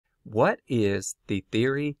What is the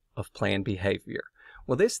theory of planned behavior?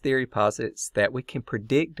 Well, this theory posits that we can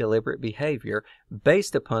predict deliberate behavior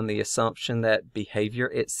based upon the assumption that behavior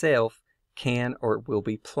itself can or will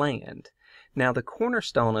be planned. Now, the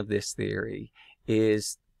cornerstone of this theory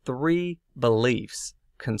is three beliefs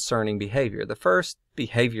concerning behavior. The first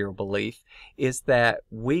behavioral belief is that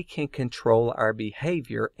we can control our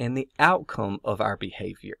behavior and the outcome of our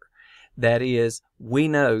behavior. That is, we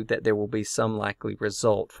know that there will be some likely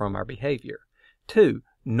result from our behavior. Two,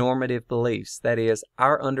 normative beliefs. That is,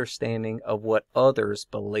 our understanding of what others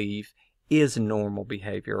believe is normal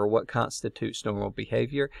behavior or what constitutes normal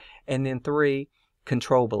behavior. And then three,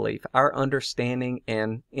 control belief. Our understanding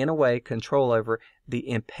and, in a way, control over the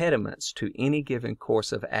impediments to any given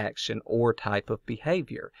course of action or type of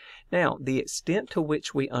behavior. Now, the extent to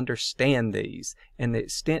which we understand these and the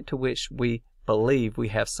extent to which we believe we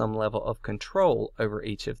have some level of control over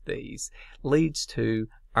each of these leads to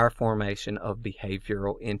our formation of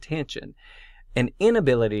behavioral intention. An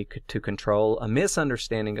inability to control, a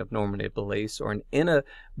misunderstanding of normative beliefs, or an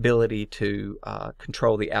inability to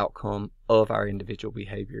control the outcome of our individual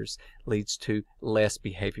behaviors leads to less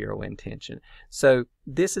behavioral intention. So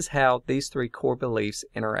this is how these three core beliefs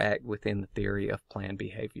interact within the theory of planned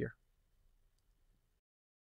behavior.